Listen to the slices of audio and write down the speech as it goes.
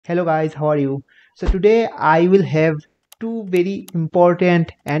Hello guys, how are you? So today I will have two very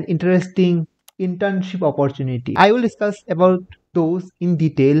important and interesting internship opportunity. I will discuss about those in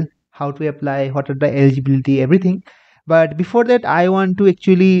detail, how to apply, what are the eligibility, everything. But before that, I want to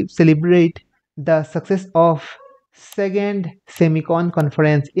actually celebrate the success of second Semicon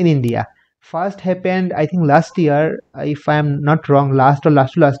conference in India. First happened, I think last year, if I am not wrong, last or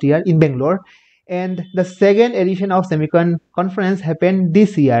last to last year in Bangalore, and the second edition of Semicon conference happened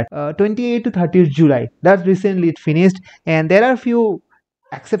this year, 28 to 30th July. That's recently it finished, and there are few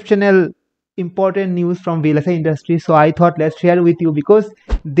exceptional important news from VLSI industry. So I thought let's share with you because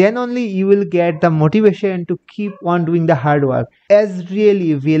then only you will get the motivation to keep on doing the hard work. As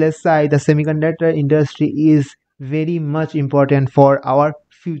really VLSI, the semiconductor industry is very much important for our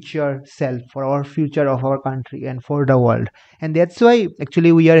future self, for our future of our country and for the world. And that's why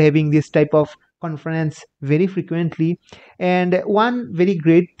actually we are having this type of conference very frequently. And one very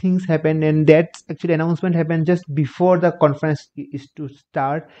great things happened, and that actually announcement happened just before the conference is to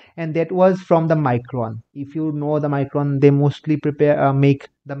start, and that was from the Micron. If you know the Micron, they mostly prepare make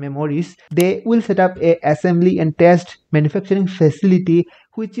the memories. They will set up a assembly and test manufacturing facility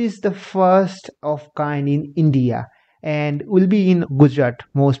which is the first of kind in India and will be in Gujarat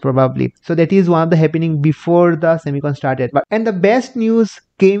most probably. So that is one of the happening before the Semicon started. And the best news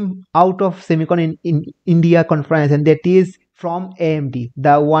came out of Semicon in India conference, and that is from AMD,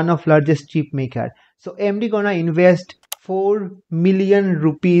 the one of largest chip maker. So AMD gonna invest 4 million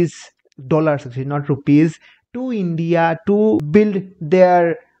rupees, dollars actually, not rupees, to India to build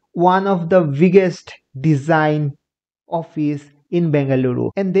their one of the biggest design office in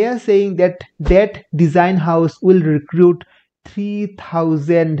Bengaluru, and they are saying that that design house will recruit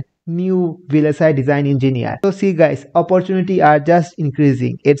 3,000 new VLSI design engineer. So see guys, opportunity are just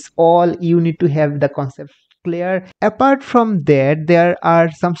increasing. It's all you need to have the concept clear. Apart from that, there are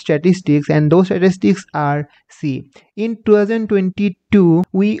some statistics, and those statistics are, see, in 2022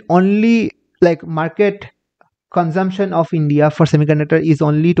 we only like market consumption of India for semiconductor is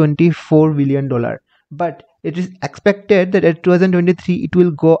only $24 billion, but it is expected that at 2023 it will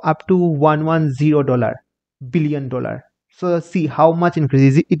go up to $110 billion. So see how much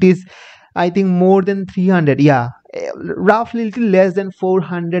increase it is. I think more than 300, yeah, roughly little less than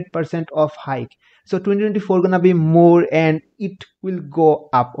 400% of hike. So 2024 gonna be more, and it will go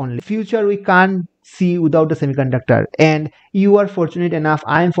up only. Future we can't see without the semiconductor, and you are fortunate enough,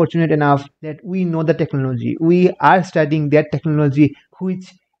 I am fortunate enough that we know the technology, we are studying that technology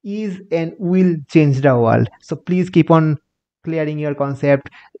which is and will change the world. So please keep on clearing your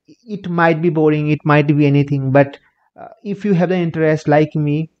concept. It might be boring, it might be anything, but if you have the interest like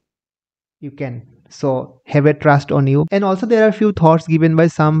me, you can. So have a trust on you. And also there are few thoughts given by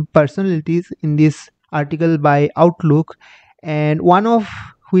some personalities in this article by Outlook, and one of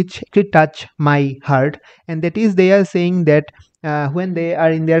which actually touch my heart, and that is they are saying that when they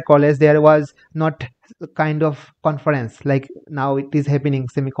are in their college there was not kind of conference like now it is happening,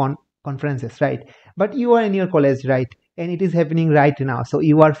 semicon conferences, right? But you are in your college, right? And it is happening right now, so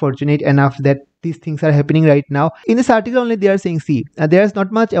you are fortunate enough that these things are happening right now. In this article only they are saying, see, there is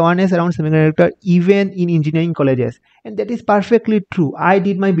not much awareness around semiconductor even in engineering colleges, and that is perfectly true. I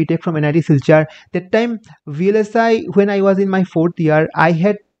did my BTech from NIT Silchar. That time VLSI, when I was in my 4th year, I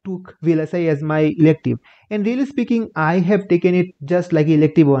had took VLSI as my elective, and really speaking I have taken it just like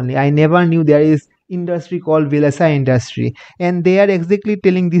elective only. I never knew there is industry called VLSI industry, and they are exactly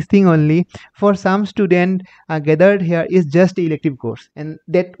telling this thing only. For some student gathered here is just a elective course, and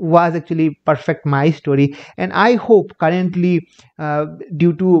that was actually perfect my story. And I hope currently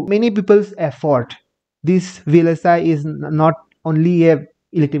due to many people's effort, this VLSI is not only a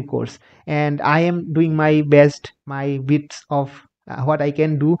elective course, and I am doing my best, my bits of what I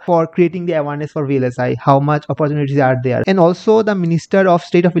can do for creating the awareness for VLSI, how much opportunities are there. And also the Minister of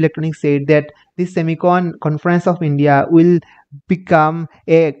State of Electronics said that this Semicon Conference of India will become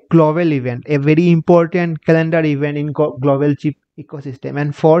a global event, a very important calendar event in global chip ecosystem.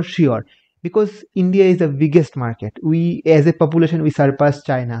 And for sure, because India is the biggest market, we as a population we surpass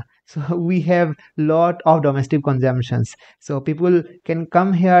China, so we have lot of domestic consumptions, so people can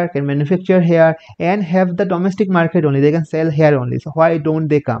come here, can manufacture here and have the domestic market only, they can sell here only. So why don't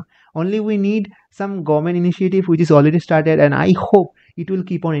they come? Only we need some government initiative which is already started, and I hope it will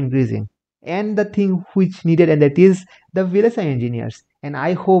keep on increasing. And the thing which needed, and that is the VLSI engineers, and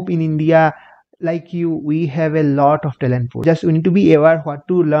I hope in India like you we have a lot of talent pool. Just we need to be aware what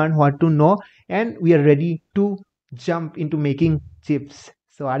to learn, what to know, and we are ready to jump into making chips.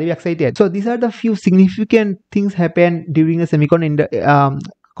 So are you excited? So these are the few significant things happen during a semicon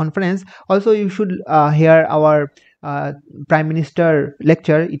conference. Also you should hear our uh, Prime Minister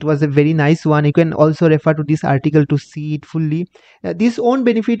lecture. It was a very nice one. You can also refer to this article to see it fully. This won't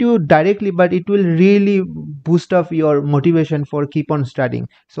benefit you directly, but it will really boost up your motivation for keep on studying.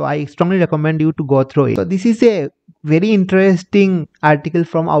 So I strongly recommend you to go through it. So this is a very interesting article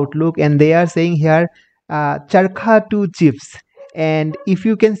from Outlook, and they are saying here charkha to chips. And if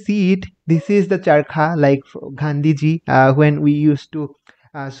you can see it, this is the charkha, like Gandhiji, when we used to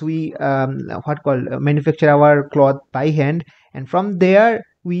so we what called manufacture our cloth by hand, and from there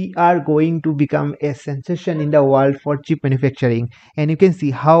we are going to become a sensation in the world for chip manufacturing. And you can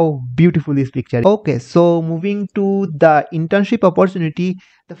see how beautiful this picture is. Okay, so moving to the internship opportunity,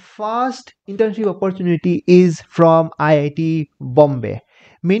 the first internship opportunity is from IIT Bombay.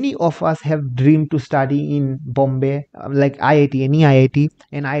 Many of us have dreamed to study in Bombay, like IIT, any IIT.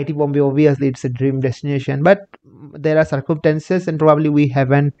 And IIT Bombay, obviously, it's a dream destination. But there are circumstances, and probably we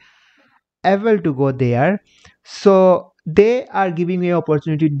haven't able to go there. So they are giving me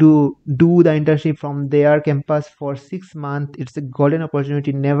opportunity to do the internship from their campus for 6 months. It's a golden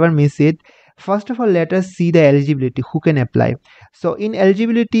opportunity, never miss it. First of all, let us see the eligibility, who can apply. So in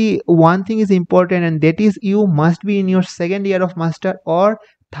eligibility, one thing is important, and that is you must be in your second year of master or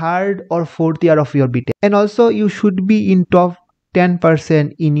third or fourth year of your BTech, and also you should be in top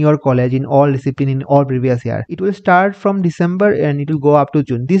 10% in your college in all discipline in all previous year. It will start from December and it will go up to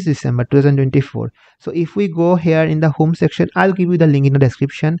June, this December 2024. So if we go here in the home section, I'll give you the link in the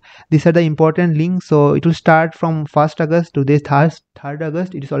description. These are the important links. So it will start from 1st August to this 3rd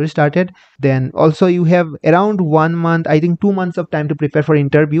August. It is already started. Then also you have around 1 month, I think 2 months of time to prepare for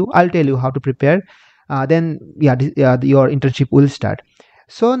interview. I'll tell you how to prepare. Then yeah, your internship will start.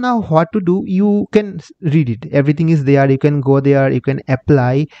 So now what to do, you can read it, everything is there, you can go there, you can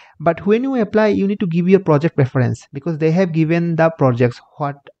apply. But when you apply, you need to give your project preference, because they have given the projects,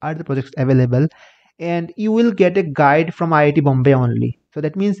 what are the projects available. And you will get a guide from IIT Bombay only. So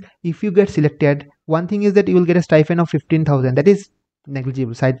that means if you get selected, one thing is that you will get a stipend of 15,000. That is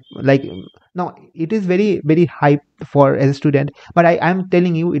negligible side, like no, it is very very high for as a student, but I am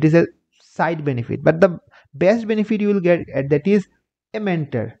telling you it is a side benefit. But the best benefit you will get, that is a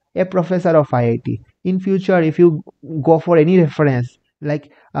mentor, a professor of IIT. In future, if you go for any reference, like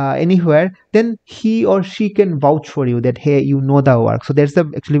anywhere, then he or she can vouch for you that hey, you know the work. So that's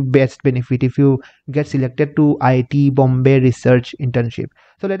the actually best benefit if you get selected to IIT Bombay research internship.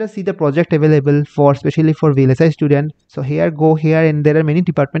 So let us see the project available for especially for VLSI student. So here, go here, and there are many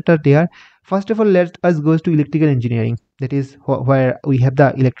departments are there. First of all, let us go to electrical engineering. That is where we have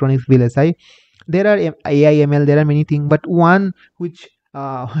the electronics VLSI. There are AIML, there are many things, but one which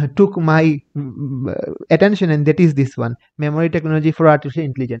took my attention, and that is this one, memory technology for artificial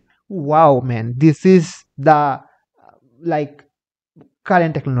intelligence. Wow, man, this is the like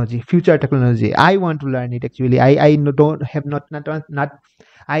current technology, future technology. I want to learn it actually. Don't have not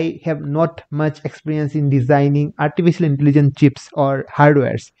I have not much experience in designing artificial intelligence chips or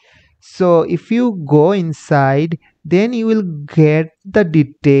hardwares. So if you go inside, then you will get the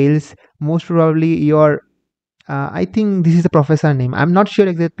details. Most probably your I think this is the professor name, I'm not sure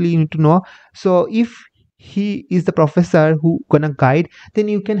exactly, you need to know. So if he is the professor who gonna guide, then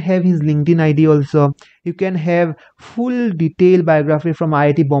you can have his LinkedIn ID also. You can have full detailed biography from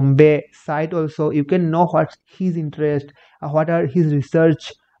IIT Bombay site also. You can know what's his interest, what are his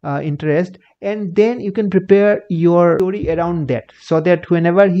research interest, and then you can prepare your story around that, so that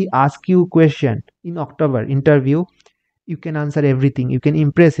whenever he asks you question in October interview, you can answer everything, you can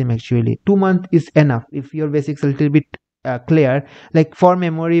impress him. Actually 2 months is enough if your basics a little bit clear. Like for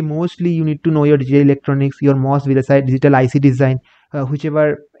memory, mostly you need to know your digital electronics, your MOS, VLSI, digital IC design,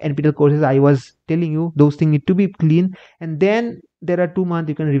 whichever NPTEL courses I was telling you, those things need to be clean. And then there are 2 months,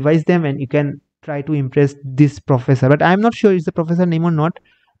 you can revise them and you can try to impress this professor. But I'm not sure is the professor name or not,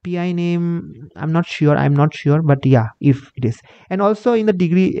 PI name, I'm not sure, but yeah, if it is. And also in the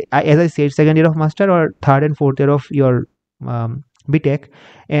degree, as I said, second year of master or third and fourth year of your BTech,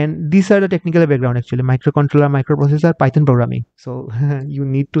 and these are the technical background actually: microcontroller, microprocessor, Python programming. So you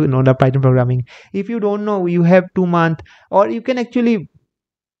need to know the Python programming. If you don't know, you have 2 months, or you can actually,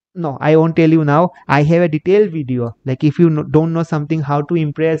 no, I won't tell you now. I have a detailed video. Like if you don't know something, how to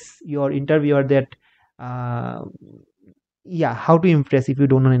impress your interviewer, that uh, yeah, how to impress if you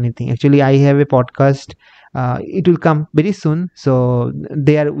don't know anything. Actually, I have a podcast. It will come very soon. So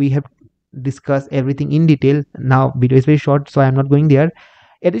there we have discussed everything in detail. Now video is very short, so I'm not going there.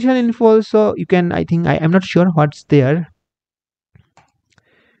 Additional info also you can. I think I'm not sure what's there.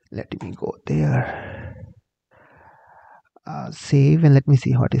 Let me go there. Save and let me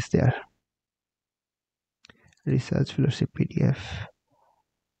see what is there. Research fellowship PDF.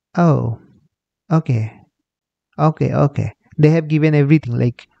 Oh, okay. Okay, okay. They have given everything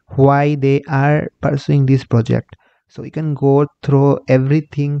like why they are pursuing this project. So you can go through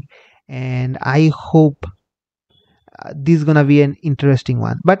everything, and I hope this is gonna be an interesting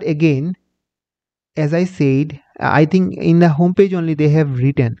one. But again, as I said, I think in the homepage only they have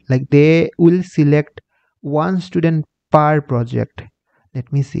written like they will select one student per project.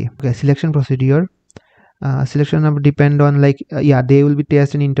 Let me see. Okay, selection procedure. Selection of depend on like yeah, they will be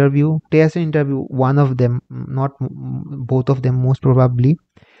test and interview one of them, not both of them most probably.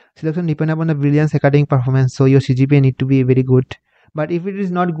 Selection depend upon the brilliance academic performance, so your CGPA need to be very good. But if it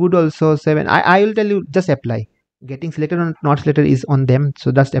is not good also 7, I will tell you just apply. Getting selected or not selected is on them,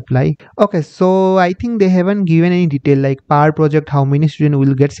 so just apply. Okay, so I think they haven't given any detail like per project how many students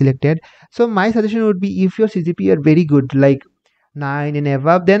will get selected. So my suggestion would be if your CGPA are very good like 9 and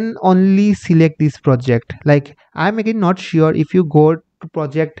above, then only select this project. Like I'm again not sure if you go to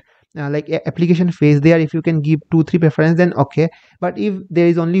project like application phase there, if you can give 2 3 preference, then okay. But if there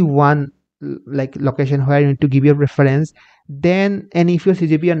is only one like location where you need to give your preference, then and if your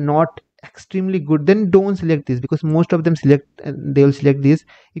CGP are not extremely good, then don't select this because most of them select they will select this.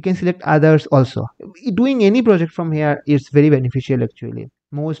 You can select others also. Doing any project from here is very beneficial actually,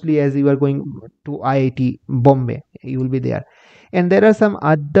 mostly as you are going to IIT Bombay, you will be there. And there are some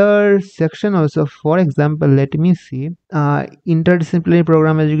other section also, for example, let me see, interdisciplinary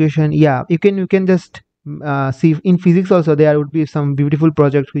program education. Yeah, you can just see in physics also there would be some beautiful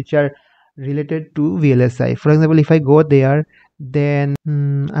projects which are related to VLSI. For example, if I go there, then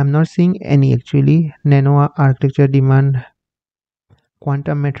I'm not seeing any actually. Nano architecture demand,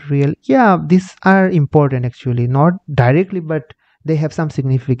 quantum material. Yeah, these are important actually, not directly, but they have some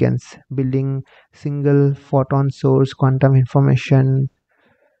significance. Building single photon source, quantum information.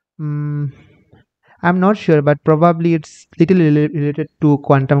 Mm, I'm not sure, but probably it's little related to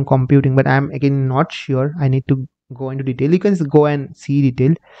quantum computing. But I'm again not sure. I need to go into detail. You can go and see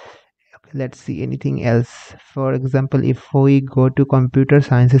detail. Okay, let's see anything else. For example, if we go to computer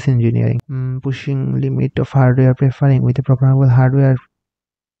sciences engineering, pushing limit of hardware preferring with a programmable hardware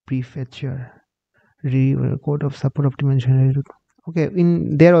prefetcher, code of support optimization. Okay,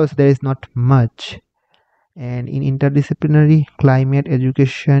 in there also there is not much. And in interdisciplinary, climate,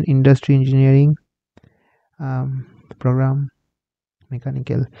 education, industry, engineering, program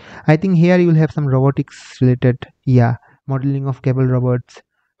mechanical, I think here you will have some robotics related, yeah, modeling of cable robots,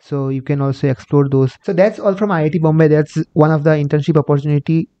 so you can also explore those. So that's all from IIT Bombay. That's one of the internship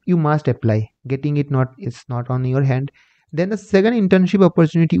opportunity you must apply. Getting it not, it's not on your hand. Then the second internship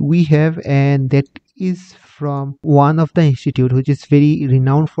opportunity we have, and that is from one of the institute which is very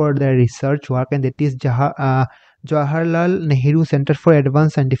renowned for their research work, and that is Jawaharlal Nehru Center for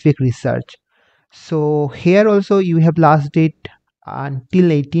Advanced Scientific Research. So here also you have last date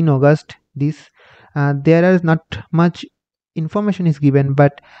until 18 August. This there is not much information is given,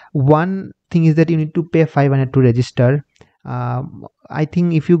 but one thing is that you need to pay 500 to register. I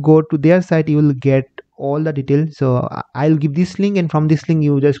think if you go to their site, you will get all the details. So I'll give this link, and from this link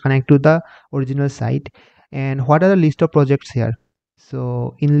you just connect to the original site. And what are the list of projects here?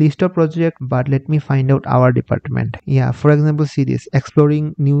 So in list of project, but let me find out our department. Yeah, for example, see this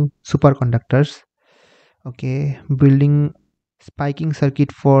exploring new superconductors. Okay, building spiking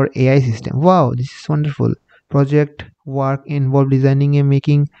circuit for AI system. Wow, this is wonderful. Project work involved designing and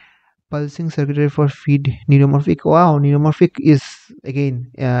making pulsing circuitry for feed neuromorphic. Wow, neuromorphic is again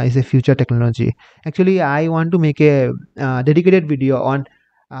is a future technology. Actually, I want to make a dedicated video on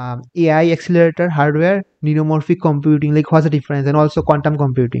AI accelerator hardware, neuromorphic computing, like what's the difference, and also quantum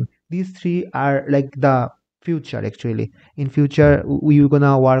computing. These three are like the future actually. In future, we're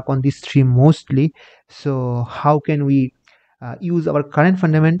gonna work on these three mostly. So how can we use our current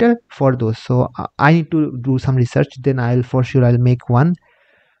fundamental for those? So I need to do some research. Then I'll for sure I'll make one.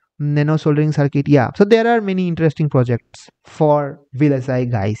 Nano soldering circuit, yeah, so there are many interesting projects for VLSI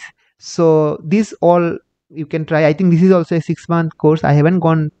guys. So this all you can try. I think this is also a 6 month course. I haven't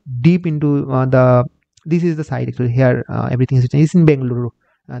gone deep into the this is the site actually. Here everything is written. It's in Bengaluru,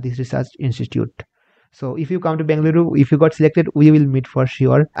 this research institute. So if you come to Bengaluru, if you got selected, we will meet for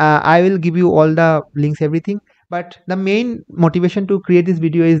sure. I will give you all the links, everything. But the main motivation to create this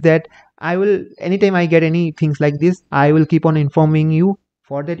video is that I will, anytime I get any things like this, I will keep on informing you.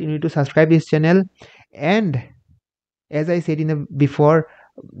 For that, you need to subscribe this channel. And as I said in the before,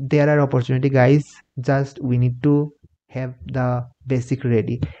 there are opportunity guys, just we need to have the basic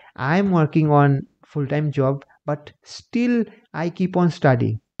ready. I'm working on full-time job, but still I keep on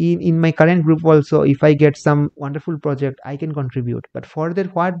studying. In my current group also, if I get some wonderful project, I can contribute. But for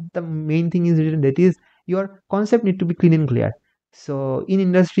that, what the main thing is written, that is your concept need to be clean and clear. So in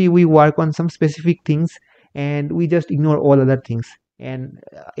industry we work on some specific things, and we just ignore all other things. And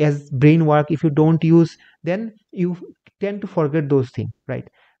as brain work, if you don't use, then you tend to forget those things, right?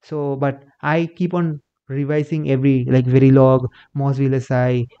 So but I keep on revising every, like Verilog, Moz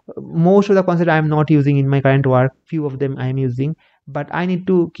VLSI. Most of the concept I am not using in my current work, few of them I am using, but I need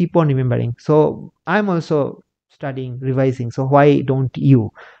to keep on remembering. So I'm also studying, revising. So why don't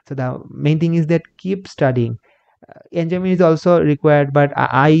you? So the main thing is that keep studying. Enjoyment is also required, but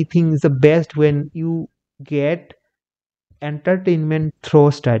I think it's the best when you get entertainment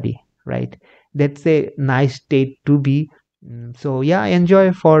through study, right? That's a nice state to be. So yeah,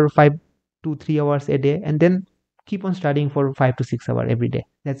 enjoy for 5 to 3 hours a day, and then keep on studying for 5 to 6 hours every day.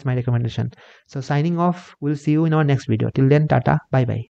 That's my recommendation. So signing off, we'll see you in our next video. Till then, tata, bye bye.